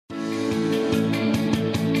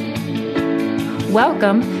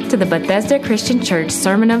Welcome to the Bethesda Christian Church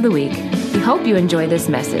Sermon of the Week. We hope you enjoy this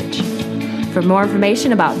message. For more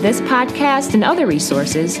information about this podcast and other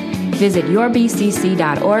resources, visit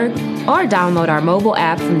yourbcc.org or download our mobile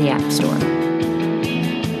app from the App Store.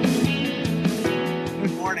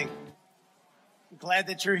 Good morning. I'm glad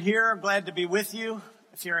that you're here. I'm glad to be with you.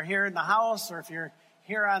 If you're here in the house or if you're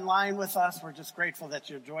here online with us, we're just grateful that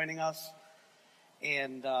you're joining us.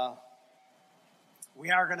 And we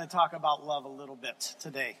are going to talk about love a little bit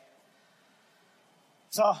today.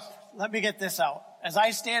 So let me get this out. As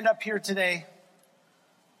I stand up here today,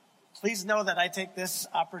 please know that I take this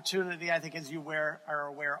opportunity, I think as you are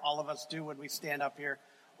aware, all of us do when we stand up here,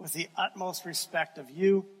 with the utmost respect of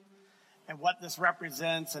you and what this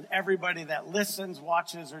represents and everybody that listens,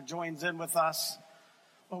 watches, or joins in with us.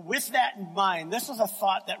 But with that in mind, this was a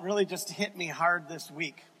thought that really just hit me hard this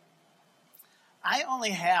week. I only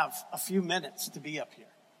have a few minutes to be up here.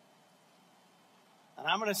 And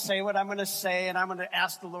I'm going to say what I'm going to say, and I'm going to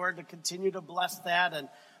ask the Lord to continue to bless that and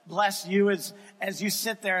bless you as you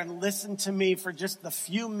sit there and listen to me for just the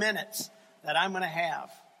few minutes that I'm going to have.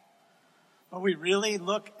 But we really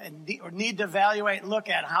look and need to evaluate and look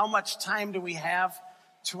at how much time do we have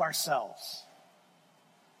to ourselves.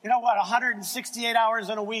 You know what, 168 hours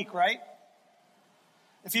in a week, right?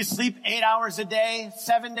 If you sleep 8 hours a day,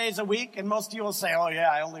 7 days a week, and most of you will say, oh yeah,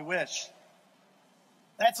 I only wish.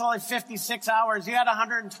 That's only 56 hours. You had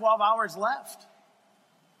 112 hours left.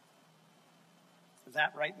 Is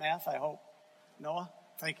that right math, I hope? Noah,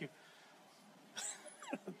 thank you.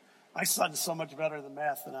 My son's so much better than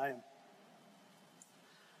math than I am.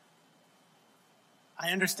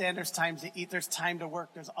 I understand there's time to eat, there's time to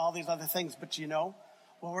work, there's all these other things, but you know,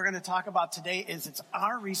 what we're going to talk about today is it's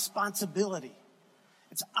our responsibility.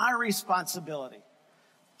 It's our responsibility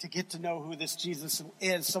to get to know who this Jesus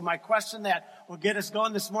is. So my question that will get us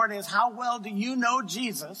going this morning is, how well do you know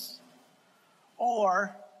Jesus?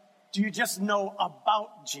 Or do you just know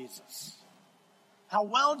about Jesus? How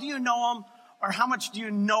well do you know him, or how much do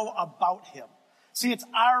you know about him? See, it's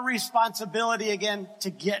our responsibility, again, to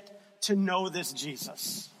get to know this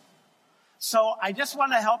Jesus. So I just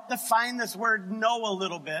want to help define this word know a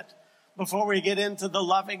little bit before we get into the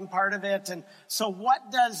loving part of it. And so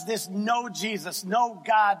what does this know Jesus, know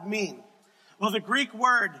God mean? Well, the Greek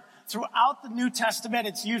word throughout the New Testament,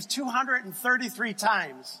 it's used 233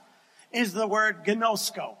 times, is the word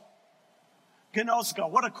gnosko.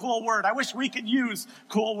 Gnosko, what a cool word. I wish we could use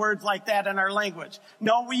cool words like that in our language.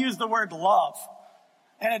 No, we use the word love.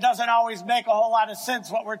 And it doesn't always make a whole lot of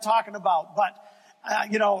sense what we're talking about. But,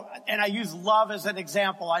 and I use love as an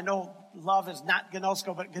example. I know love is not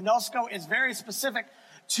gnosko, but gnosko is very specific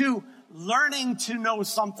to learning to know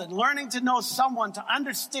something, learning to know someone, to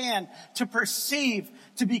understand, to perceive,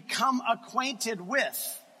 to become acquainted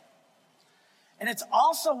with. And it's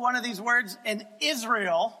also one of these words in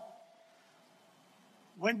Israel,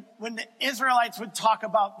 when the Israelites would talk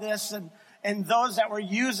about this and those that were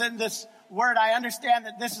using this word, I understand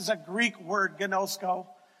that this is a Greek word, gnosko,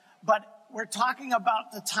 but we're talking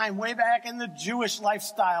about the time way back in the Jewish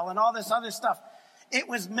lifestyle and all this other stuff. It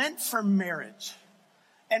was meant for marriage.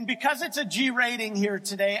 And because it's a G rating here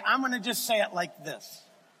today, I'm going to just say it like this.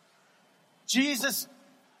 Jesus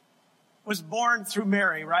was born through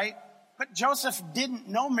Mary, right? But Joseph didn't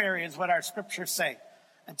know Mary, is what our scriptures say,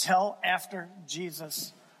 until after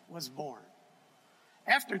Jesus was born.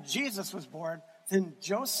 After Jesus was born, then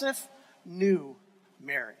Joseph knew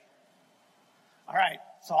Mary. All right.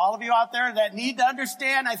 So all of you out there that need to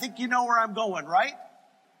understand, I think you know where I'm going, right?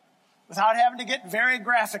 Without having to get very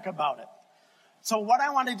graphic about it. So what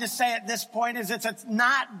I want to just say at this point is it's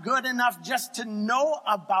not good enough just to know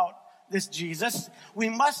about this Jesus. We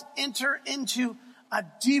must enter into a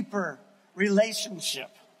deeper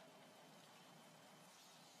relationship.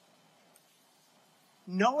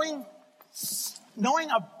 Knowing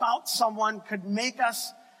about someone could make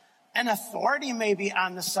us an authority maybe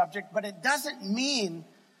on the subject, but it doesn't mean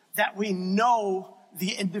that we know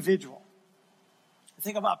the individual. I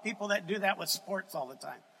think about people that do that with sports all the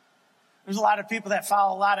time. There's a lot of people that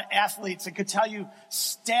follow a lot of athletes and could tell you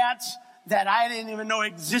stats that I didn't even know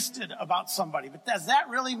existed about somebody. But does that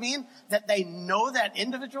really mean that they know that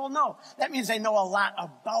individual? No. That means they know a lot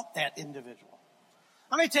about that individual.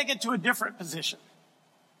 Let me take it to a different position.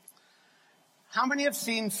 How many have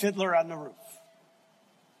seen Fiddler on the Roof?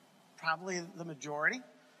 Probably the majority.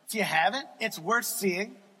 If you haven't, it's worth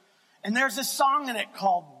seeing. And there's a song in it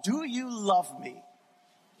called Do You Love Me?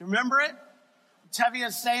 You remember it?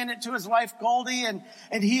 Tevia's saying it to his wife Goldie, and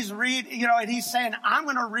he's and he's saying, I'm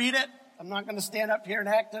going to read it. I'm not going to stand up here and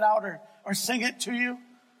act it out or sing it to you.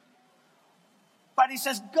 But he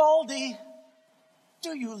says, Goldie,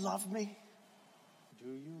 do you love me? Do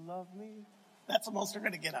you love me? That's the most they're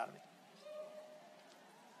going to get out of me.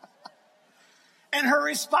 And her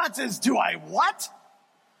response is, do I what?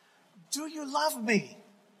 Do you love me?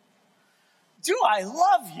 Do I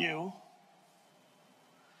love you?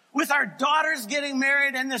 With our daughters getting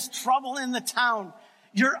married and this trouble in the town,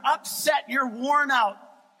 you're upset, you're worn out.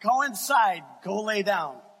 Go inside, go lay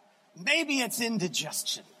down. Maybe it's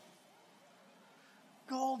indigestion.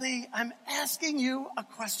 Goldie, I'm asking you a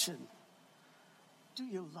question. Do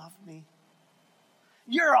you love me?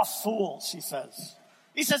 You're a fool, she says.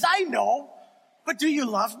 He says, I know, but do you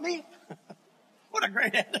love me? What a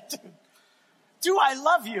great attitude. Do I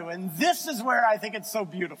love you? And this is where I think it's so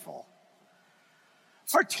beautiful.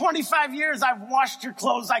 For 25 years, I've washed your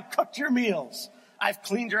clothes. I cooked your meals. I've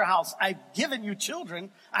cleaned your house. I've given you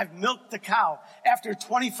children. I've milked the cow. After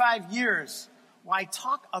 25 years, why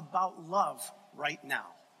talk about love right now?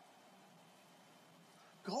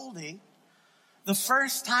 Goldie, the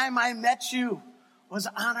first time I met you was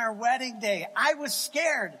on our wedding day. I was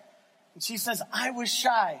scared. And she says, I was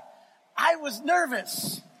shy. I was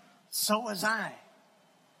nervous. So was I.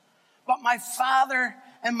 But my father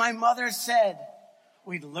and my mother said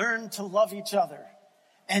we'd learn to love each other.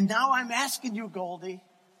 And now I'm asking you, Goldie,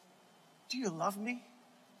 do you love me?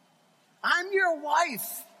 I'm your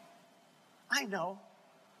wife. I know.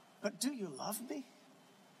 But do you love me?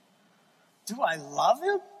 Do I love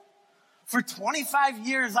him? For 25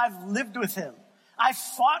 years, I've lived with him. I've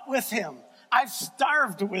fought with him. I've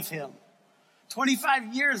starved with him.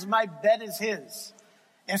 25 years, my bed is his.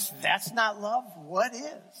 If that's not love, what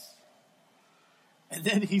is? And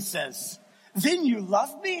then he says, then you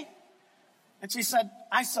love me? And she said,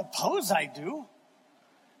 I suppose I do.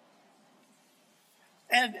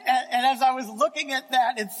 And as I was looking at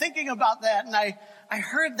that and thinking about that, and I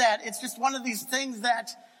heard that, it's just one of these things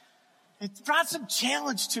that it brought some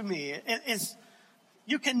challenge to me. It is,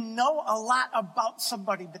 you can know a lot about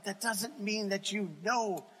somebody, but that doesn't mean that you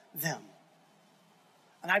know them.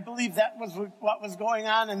 And I believe that was what was going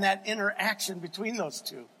on in that interaction between those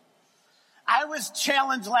two. I was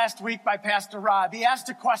challenged last week by Pastor Rob. He asked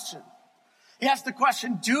a question. He asked the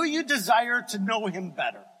question, do you desire to know him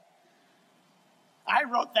better? I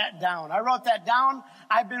wrote that down.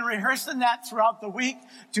 I've been rehearsing that throughout the week.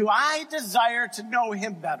 Do I desire to know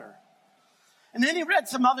him better? And then he read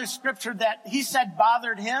some other scripture that he said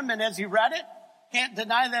bothered him. And as he read it, can't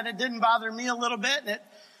deny that it didn't bother me a little bit.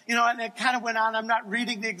 And it kind of went on. I'm not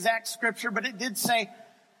reading the exact scripture, but it did say,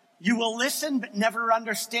 you will listen but never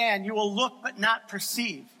understand. You will look but not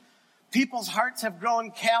perceive. People's hearts have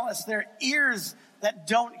grown callous. Their ears that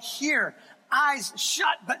don't hear. Eyes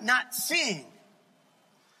shut but not seeing.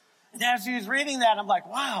 And as he was reading that, I'm like,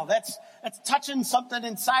 wow, that's touching something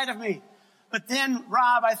inside of me. But then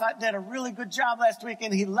Rob, I thought, did a really good job last week,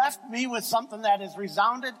 and he left me with something that has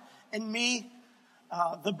resounded in me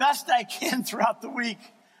the best I can throughout the week.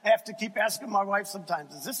 I have to keep asking my wife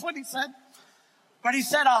sometimes, is this what he said? But he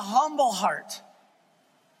said, a humble heart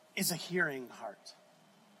is a hearing heart.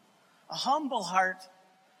 A humble heart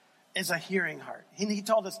is a hearing heart. And he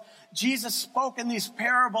told us, Jesus spoke in these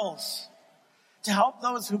parables to help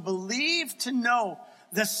those who believe to know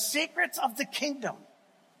the secrets of the kingdom.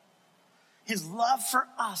 His love for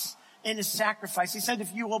us and his sacrifice. He said,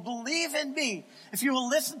 if you will believe in me, if you will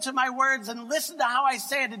listen to my words and listen to how I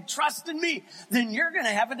say it and trust in me, then you're going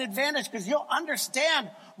to have an advantage because you'll understand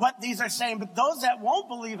what these are saying. But those that won't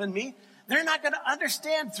believe in me, they're not going to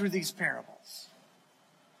understand through these parables.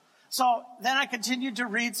 So then I continued to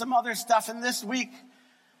read some other stuff. And this week,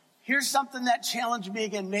 here's something that challenged me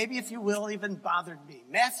again. Maybe, if you will, even bothered me.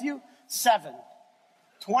 Matthew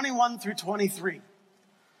 7:21 through 23.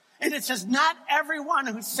 And it says, not everyone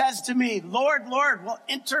who says to me, Lord, Lord, will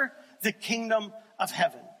enter the kingdom of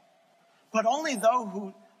heaven, but only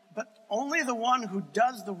the one who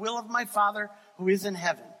does the will of my Father who is in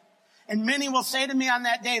heaven. And many will say to me on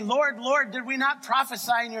that day, Lord, Lord, did we not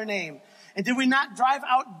prophesy in your name? And did we not drive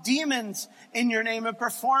out demons in your name and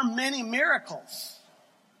perform many miracles?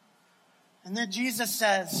 And then Jesus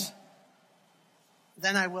says,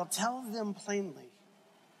 then I will tell them plainly,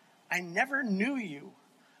 I never knew you.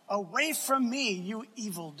 Away from me, you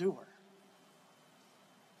evildoer.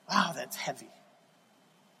 Wow, that's heavy.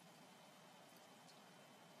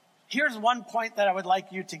 Here's one point that I would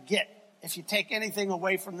like you to get if you take anything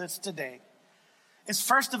away from this today. Is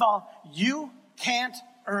first of all, you can't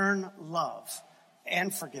earn love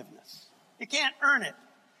and forgiveness. You can't earn it.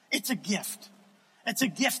 It's a gift. It's a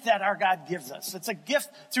gift that our God gives us. It's a gift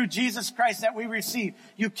through Jesus Christ that we receive.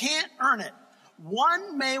 You can't earn it.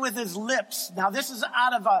 One may with his lips. Now, this is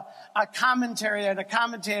out of a commentary and a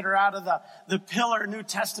commentator out of the Pillar New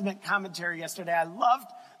Testament commentary yesterday. I loved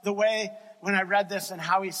the way when I read this and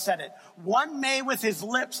how he said it. One may with his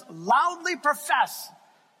lips loudly profess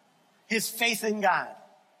his faith in God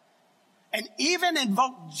and even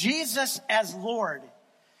invoke Jesus as Lord,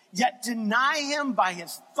 yet deny him by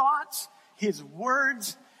his thoughts, his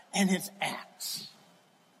words, and his acts.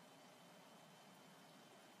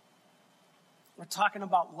 We're talking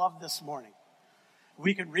about love this morning.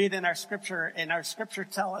 We could read in our scripture, and our scripture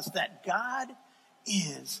tell us that God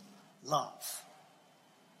is love.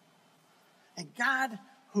 And God,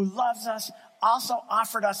 who loves us, also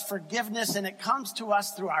offered us forgiveness, and it comes to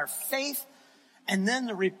us through our faith and then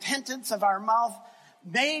the repentance of our mouth,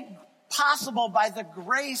 made possible by the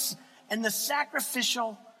grace and the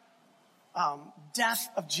sacrificial death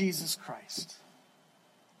of Jesus Christ.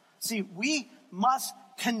 See, we must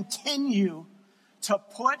continue to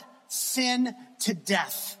put sin to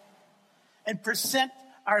death and present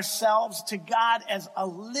ourselves to God as a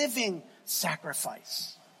living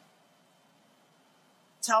sacrifice.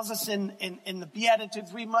 It tells us in the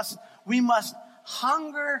Beatitudes, we must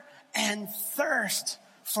hunger and thirst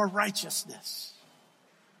for righteousness.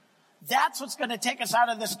 That's what's going to take us out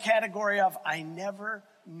of this category of, I never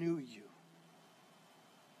knew you.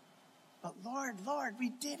 But Lord, we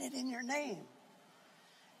did it in your name.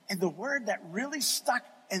 And the word that really stuck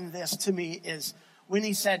in this to me is when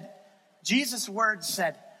he said, Jesus' words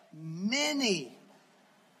said, many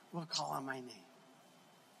will call on my name.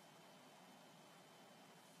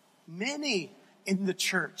 Many in the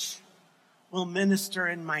church will minister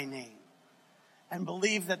in my name and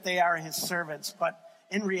believe that they are his servants. But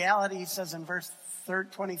in reality, he says in verse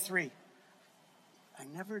 23, I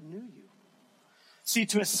never knew you. See,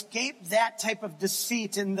 to escape that type of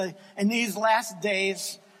deceit in these last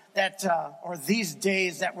days these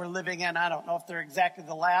days that we're living in, I don't know if they're exactly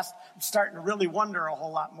the last. I'm starting to really wonder a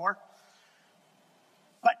whole lot more.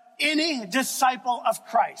 But any disciple of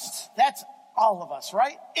Christ, that's all of us,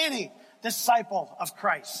 right? Any disciple of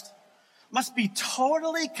Christ must be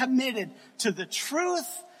totally committed to the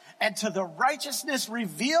truth and to the righteousness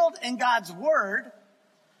revealed in God's word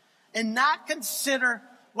and not consider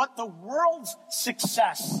what the world's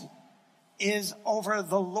success is over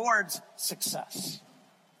the Lord's success.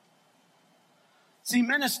 See,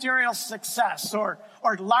 ministerial success or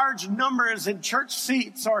large numbers in church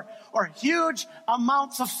seats or huge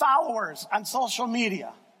amounts of followers on social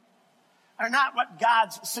media are not what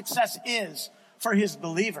God's success is for his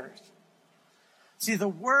believers. See, the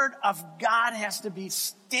word of God has to be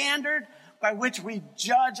standard by which we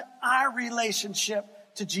judge our relationship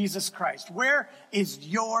to Jesus Christ. Where is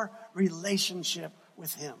your relationship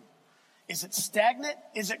with him? Is it stagnant?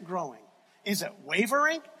 Is it growing? Is it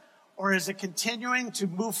wavering? Or is it continuing to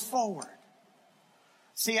move forward?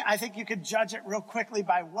 See, I think you could judge it real quickly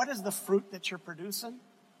by what is the fruit that you're producing?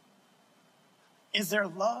 Is there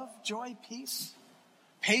love, joy, peace,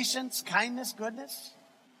 patience, kindness, goodness,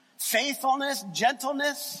 faithfulness,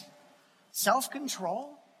 gentleness,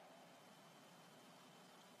 self-control?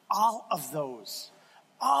 All of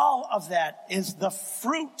that is the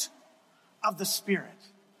fruit of the Spirit.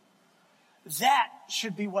 That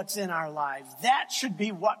should be what's in our lives. That should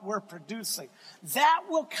be what we're producing. That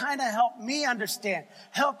will kind of help me understand,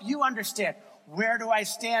 help you understand, where do I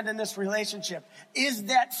stand in this relationship? Is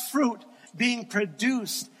that fruit being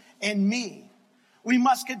produced in me? We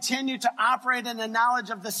must continue to operate in the knowledge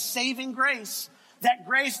of the saving grace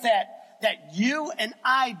that you and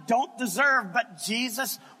I don't deserve, but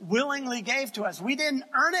Jesus willingly gave to us. We didn't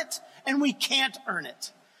earn it, and we can't earn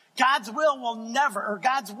it. God's word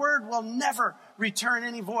will never return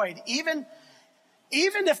any void. Even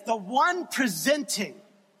if the one presenting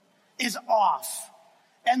is off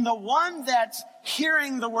and the one that's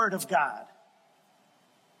hearing the word of God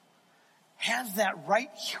has that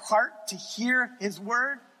right heart to hear his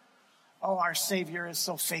word. Oh, our Savior is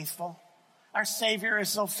so faithful. Our Savior is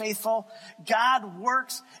so faithful. God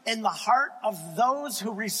works in the heart of those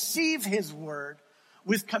who receive his word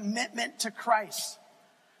with commitment to Christ.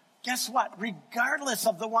 Guess what? Regardless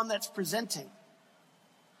of the one that's presenting.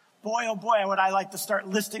 Boy, oh boy, would I like to start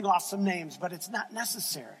listing off some names, but it's not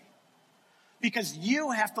necessary. Because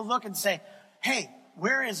you have to look and say, hey,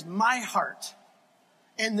 where is my heart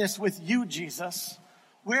in this with you, Jesus?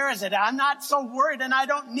 Where is it? I'm not so worried, and I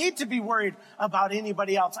don't need to be worried about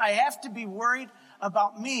anybody else. I have to be worried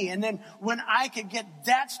about me. And then when I could get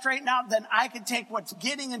that straightened out, then I could take what's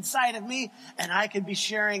getting inside of me and I could be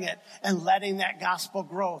sharing it and letting that gospel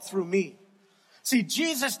grow through me. See,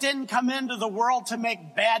 Jesus didn't come into the world to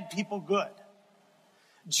make bad people good.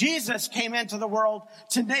 Jesus came into the world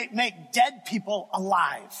to make dead people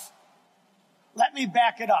alive. Let me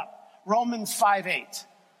back it up. Romans 5:8.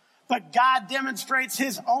 But God demonstrates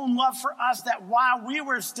his own love for us, that while we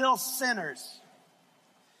were still sinners,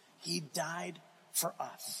 he died for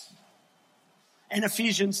us. In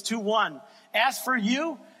Ephesians 2:1, as for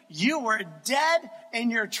you, you were dead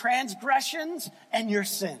in your transgressions and your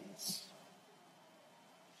sins.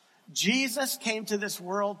 Jesus came to this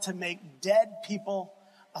world to make dead people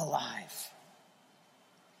alive.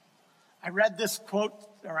 I heard this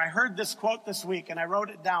quote this week, and I wrote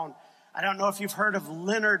it down. I don't know if you've heard of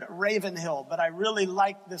Leonard Ravenhill, but I really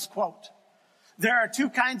like this quote. There are two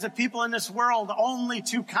kinds of people in this world, only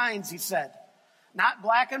two kinds, he said. Not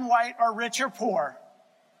black and white or rich or poor,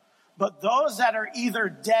 but those that are either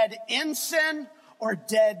dead in sin or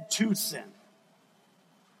dead to sin.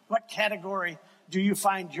 What category do you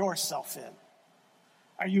find yourself in?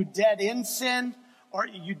 Are you dead in sin or are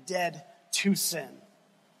you dead to sin?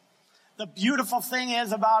 The beautiful thing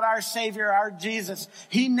is about our Savior, our Jesus,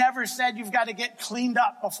 he never said you've got to get cleaned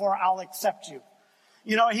up before I'll accept you.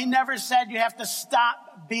 You know, he never said you have to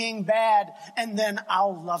stop being bad and then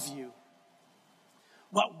I'll love you.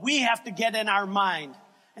 What we have to get in our mind,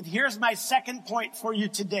 and here's my second point for you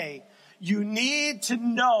today, you need to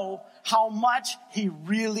know how much he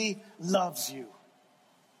really loves you.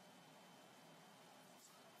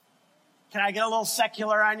 Can I get a little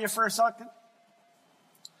secular on you for a second?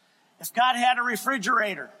 If God had a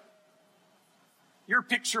refrigerator, your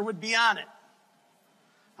picture would be on it.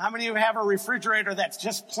 How many of you have a refrigerator that's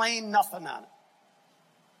just plain nothing on it?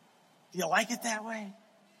 Do you like it that way?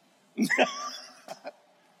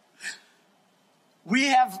 We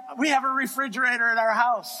have a refrigerator in our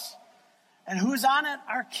house. And who's on it?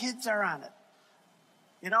 Our kids are on it.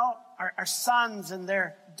 You know, our sons and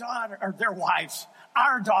their daughter, or their wives,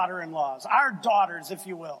 our daughter-in-laws, our daughters, if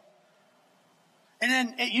you will. And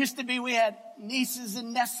then it used to be we had nieces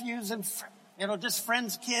and nephews and, just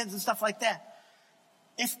friends' kids and stuff like that.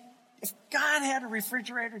 If God had a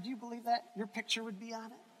refrigerator, do you believe that your picture would be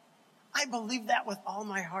on it? I believe that with all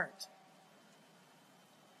my heart.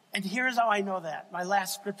 And here's how I know that. My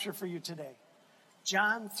last scripture for you today.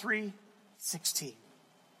 John 3:16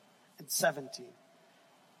 and 17.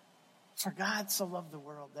 For God so loved the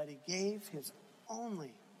world that he gave his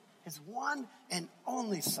one and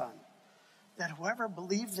only Son, that whoever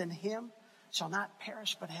believes in him shall not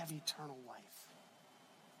perish but have eternal life.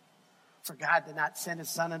 For God did not send his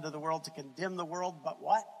Son into the world to condemn the world, but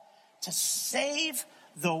what? To save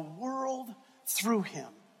the world through him.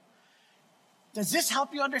 Does this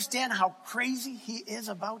help you understand how crazy he is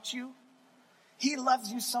about you? He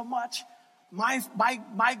loves you so much.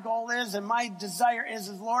 My goal is, and my desire is,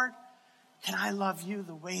 Lord, can I love you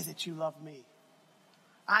the way that you love me?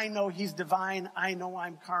 I know he's divine. I know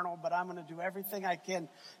I'm carnal, but I'm going to do everything I can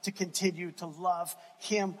to continue to love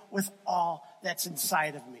him with all that's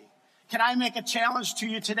inside of me. Can I make a challenge to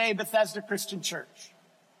you today, Bethesda Christian Church?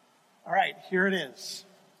 All right, here it is.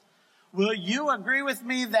 Will you agree with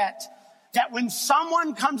me that when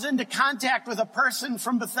someone comes into contact with a person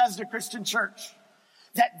from Bethesda Christian Church,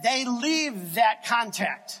 that they leave that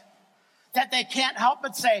contact, that they can't help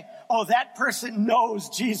but say, oh, that person knows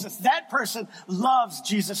Jesus. That person loves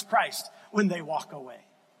Jesus Christ when they walk away.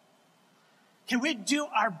 Can we do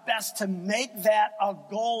our best to make that a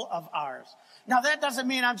goal of ours? Now, that doesn't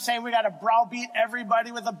mean I'm saying we got to browbeat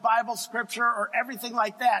everybody with a Bible scripture or everything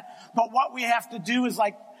like that. But what we have to do is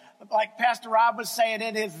like Pastor Rob was saying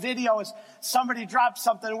in his video, is somebody drops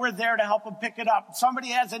something, we're there to help them pick it up. Somebody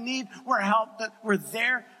has a need, we're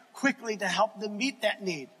there quickly to help them meet that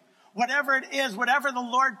need. Whatever it is, whatever the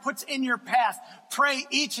Lord puts in your path, pray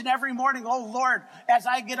each and every morning, oh Lord, as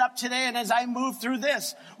I get up today and as I move through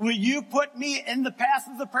this, will you put me in the path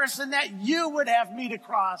of the person that you would have me to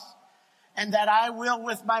cross, and that I will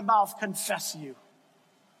with my mouth confess you.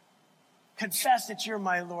 Confess that you're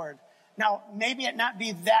my Lord. Now, maybe it not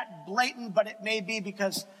be that blatant, but it may be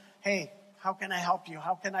because, hey, how can I help you?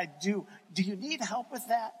 How can I do you need help with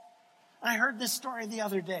that? I heard this story the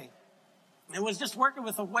other day. It was just working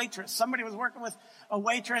with a waitress. Somebody was working with a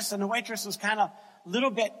waitress, and the waitress was kind of a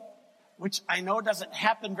little bit, which I know doesn't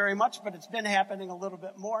happen very much, but it's been happening a little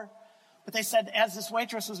bit more. But they said as this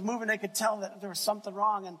waitress was moving, they could tell that there was something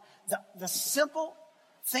wrong. And the simple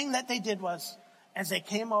thing that they did was, as they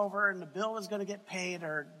came over and the bill was going to get paid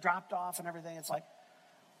or dropped off and everything, it's like,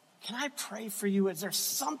 can I pray for you? Is there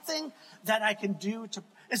something that I can do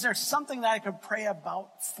is there something that I can pray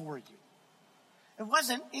about for you? It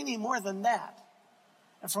wasn't any more than that.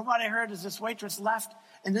 And from what I heard is this waitress left,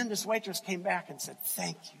 and then this waitress came back and said,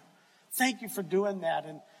 thank you. Thank you for doing that.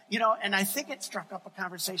 And, and I think it struck up a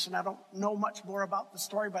conversation. I don't know much more about the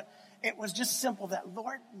story, but it was just simple that,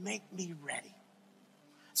 Lord, make me ready.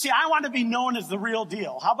 See, I want to be known as the real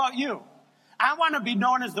deal. How about you? I want to be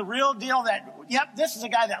known as the real deal that, yep, this is a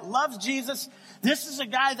guy that loves Jesus. This is a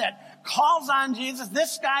guy that calls on Jesus.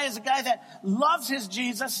 This guy is a guy that loves his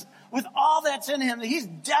Jesus with all that's in him. He's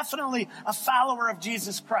definitely a follower of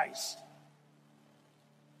Jesus Christ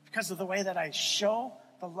because of the way that I show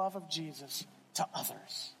the love of Jesus to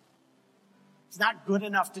others. It's not good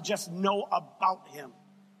enough to just know about him.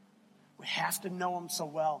 We have to know him so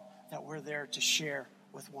well that we're there to share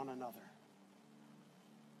with one another.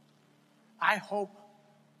 I hope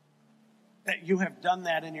that you have done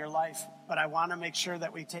that in your life, but I want to make sure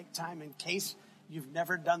that we take time in case you've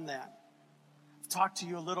never done that. I've talked to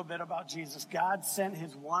you a little bit about Jesus. God sent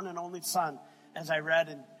his one and only Son, as I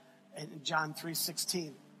read in John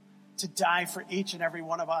 3:16, to die for each and every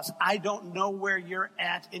one of us. I don't know where you're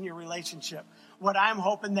at in your relationship. What I'm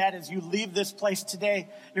hoping that as you leave this place today,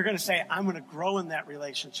 you're going to say, I'm going to grow in that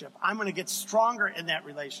relationship. I'm going to get stronger in that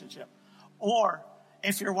relationship. Or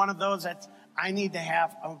if you're one of those that I need to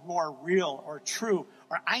have a more real or true,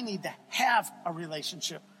 or I need to have a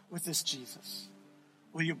relationship with this Jesus,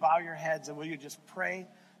 will you bow your heads and will you just pray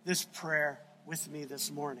this prayer with me this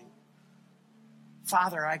morning?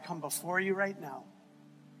 Father, I come before you right now.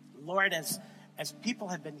 Lord, as people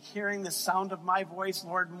have been hearing the sound of my voice,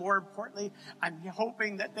 Lord, more importantly, I'm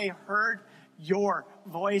hoping that they heard your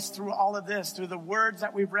voice through all of this, through the words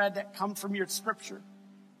that we've read that come from your scripture.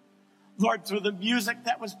 Lord, through the music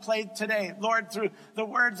that was played today. Lord, through the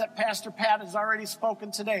words that Pastor Pat has already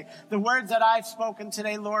spoken today. The words that I've spoken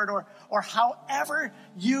today, Lord, or however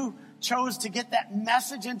you chose to get that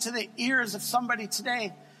message into the ears of somebody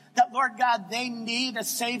today. That, Lord God, they need a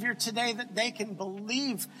Savior today, that they can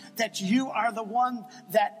believe that you are the one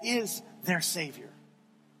that is their Savior.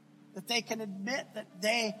 That they can admit that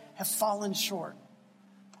they have fallen short.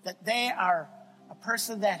 That they are a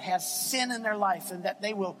person that has sin in their life and that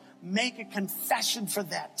they will make a confession for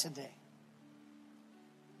that today.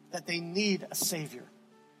 That they need a Savior.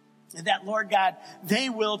 And that, Lord God, they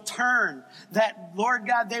will turn. That, Lord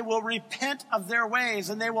God, they will repent of their ways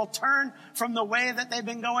and they will turn from the way that they've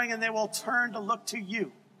been going and they will turn to look to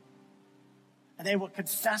you. And they will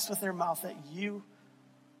confess with their mouth that you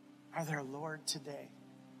are their Lord today.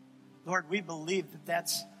 Lord, we believe that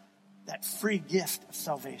that's that free gift of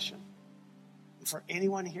salvation. And for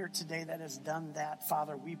anyone here today that has done that,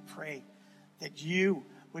 Father, we pray that you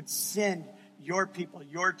would send your people,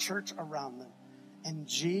 your church around them. In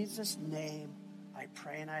Jesus' name, I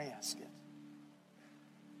pray and I ask it.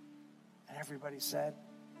 And everybody said,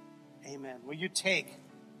 amen. Will you take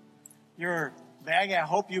your bag? I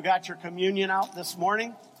hope you got your communion out this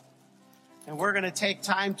morning. And we're going to take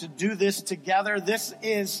time to do this together. This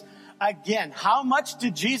is, again, how much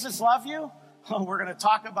did Jesus love you? Well, we're going to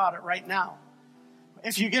talk about it right now.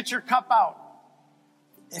 If you get your cup out,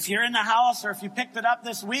 if you're in the house or if you picked it up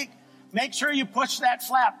this week, make sure you push that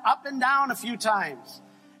flap up and down a few times.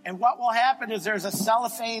 And what will happen is there's a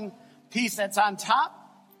cellophane piece that's on top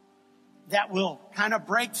that will kind of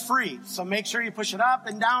break free. So make sure you push it up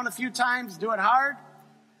and down a few times, do it hard,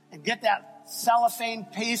 and get that cellophane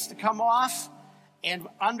piece to come off. And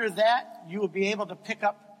under that, you will be able to pick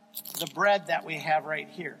up the bread that we have right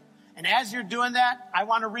here. And as you're doing that, I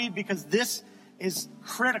want to read because this is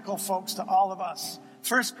critical, folks, to all of us.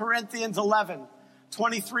 1 Corinthians 11.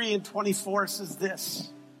 23 and 24 says this,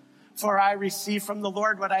 for I received from the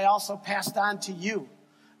Lord what I also passed on to you.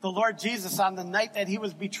 The Lord Jesus, on the night that he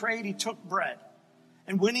was betrayed, he took bread.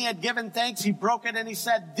 And when he had given thanks, he broke it and he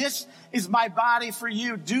said, this is my body for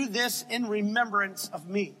you. Do this in remembrance of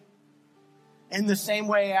me. In the same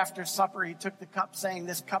way, after supper, he took the cup, saying,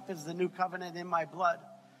 this cup is the new covenant in my blood.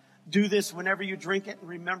 Do this whenever you drink it in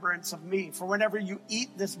remembrance of me. For whenever you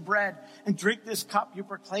eat this bread and drink this cup, you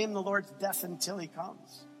proclaim the Lord's death until he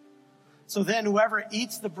comes. So then whoever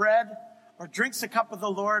eats the bread or drinks the cup of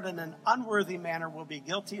the Lord in an unworthy manner will be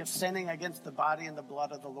guilty of sinning against the body and the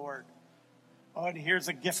blood of the Lord. Oh, and here's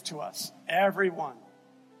a gift to us. Everyone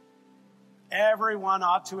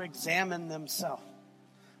ought to examine themselves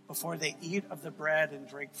before they eat of the bread and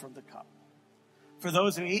drink from the cup. For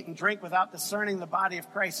those who eat and drink without discerning the body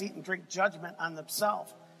of Christ eat and drink judgment on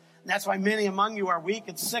themselves. And that's why many among you are weak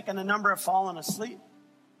and sick, and a number have fallen asleep.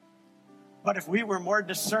 But if we were more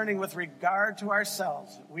discerning with regard to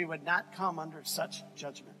ourselves, we would not come under such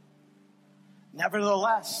judgment.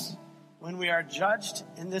 Nevertheless, when we are judged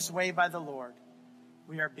in this way by the Lord,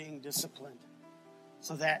 we are being disciplined,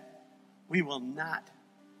 so that we will not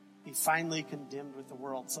be finally condemned with the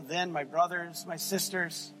world. So then, my brothers, my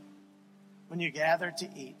sisters, when you gather to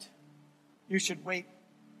eat, you should wait,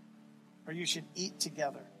 or you should eat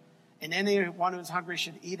together. And anyone who's hungry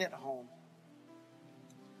should eat at home,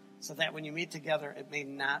 so that when you meet together, it may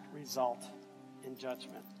not result in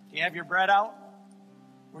judgment. Do you have your bread out?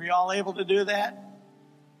 Were you all able to do that?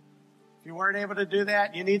 If you weren't able to do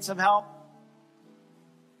that, you need some help?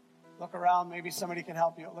 Look around, maybe somebody can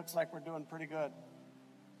help you. It looks like we're doing pretty good.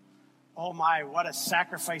 Oh my, what a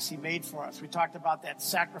sacrifice he made for us. We talked about that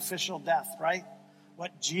sacrificial death, right?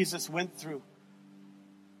 What Jesus went through.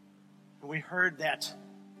 And we heard that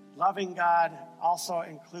loving God also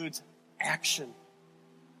includes action.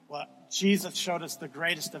 Well, Jesus showed us the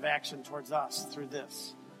greatest of action towards us through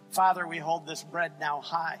this. Father, we hold this bread now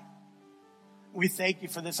high. We thank you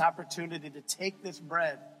for this opportunity to take this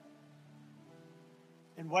bread.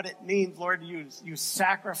 And what it means, Lord, you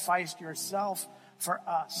sacrificed yourself for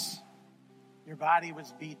us. Your body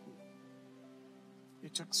was beaten. You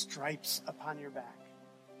took stripes upon your back.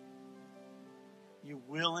 You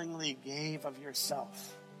willingly gave of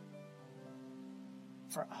yourself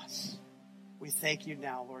for us. We thank you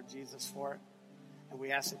now, Lord Jesus, for it. And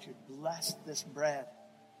we ask that you bless this bread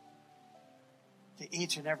to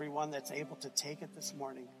each and every one that's able to take it this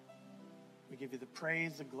morning. We give you the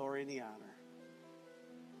praise, the glory, and the honor.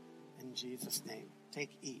 In Jesus' name,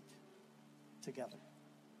 eat together.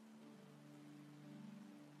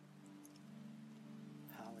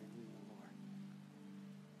 Hallelujah, Lord.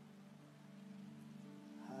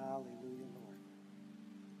 Hallelujah, Lord.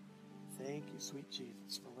 Thank you, sweet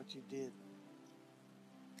Jesus, for what you did.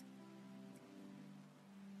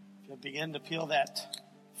 If you'll begin to peel that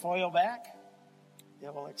foil back,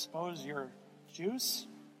 it will expose your juice.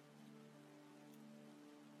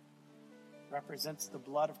 Represents the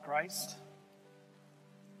blood of Christ.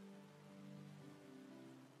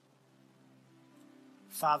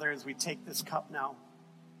 Father, as we take this cup now,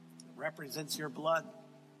 it represents your blood.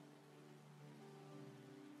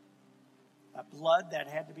 That blood that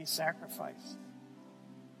had to be sacrificed.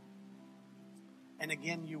 And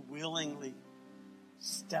again, you willingly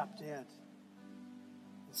stepped in and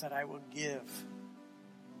said, I will give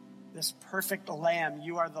this perfect lamb.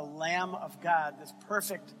 You are the Lamb of God, this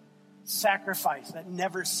perfect sacrifice that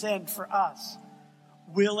never sinned for us,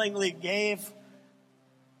 willingly gave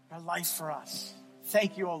your life for us.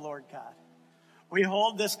 Thank you, O Lord God. We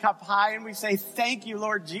hold this cup high and we say, thank you,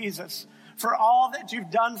 Lord Jesus, for all that you've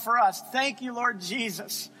done for us. Thank you, Lord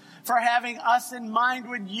Jesus, for having us in mind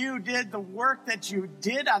when you did the work that you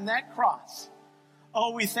did on that cross.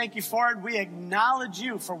 Oh, we thank you for it. We acknowledge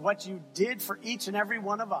you for what you did for each and every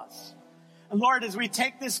one of us. And Lord, as we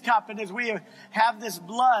take this cup and as we have this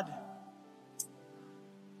blood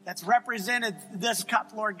that's represented this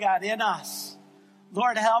cup, Lord God, in us,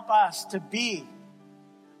 Lord, help us to be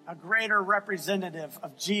a greater representative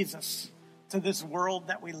of Jesus to this world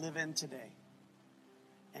that we live in today.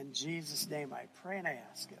 In Jesus' name I pray and I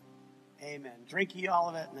ask it. Amen. Drink ye all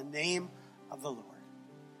of it in the name of the Lord.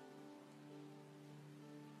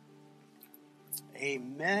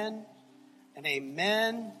 Amen and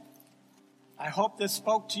amen. I hope this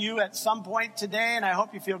spoke to you at some point today, and I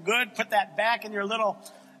hope you feel good. Put that back in your little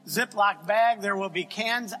Ziploc bag. There will be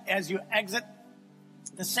cans as you exit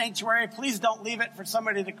the sanctuary. Please don't leave it for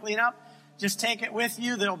somebody to clean up. Just take it with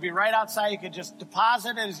you. They'll be right outside. You can just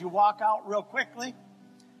deposit it as you walk out real quickly.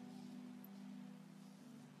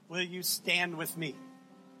 Will you stand with me?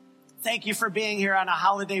 Thank you for being here on a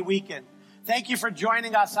holiday weekend. Thank you for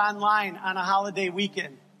joining us online on a holiday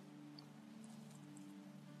weekend.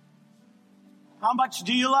 How much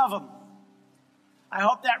do you love him? I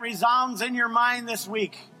hope that resounds in your mind this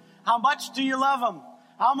week. How much do you love him?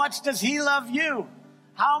 How much does he love you?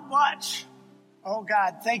 How much? Oh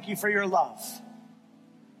God, thank you for your love.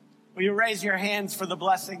 Will you raise your hands for the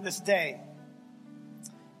blessing this day?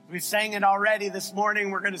 We sang it already this morning.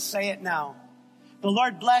 We're going to say it now. The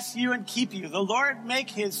Lord bless you and keep you. The Lord make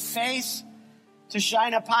his face to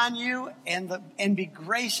shine upon you and be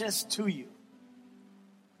gracious to you.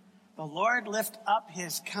 The Lord lift up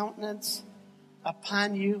his countenance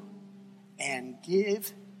upon you and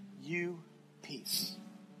give you peace.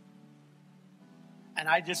 And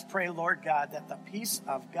I just pray, Lord God, that the peace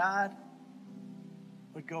of God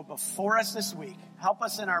would go before us this week. Help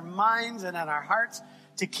us in our minds and in our hearts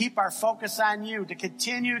to keep our focus on you, to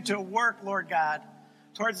continue to work, Lord God,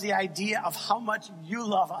 towards the idea of how much you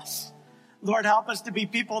love us. Lord, help us to be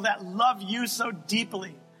people that love you so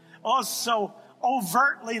deeply, oh, so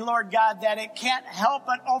overtly, Lord God, that it can't help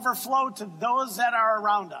but overflow to those that are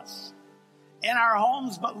around us, in our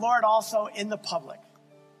homes, but Lord, also in the public.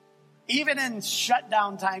 Even in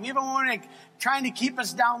shutdown time, even when they're trying to keep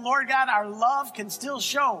us down, Lord God, our love can still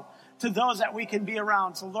show to those that we can be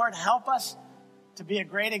around. So Lord, help us to be a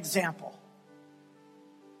great example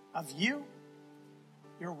of you,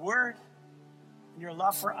 your word, and your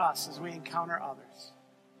love for us as we encounter others.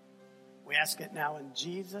 We ask it now in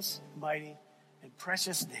Jesus' mighty and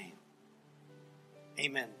precious name.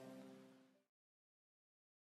 Amen.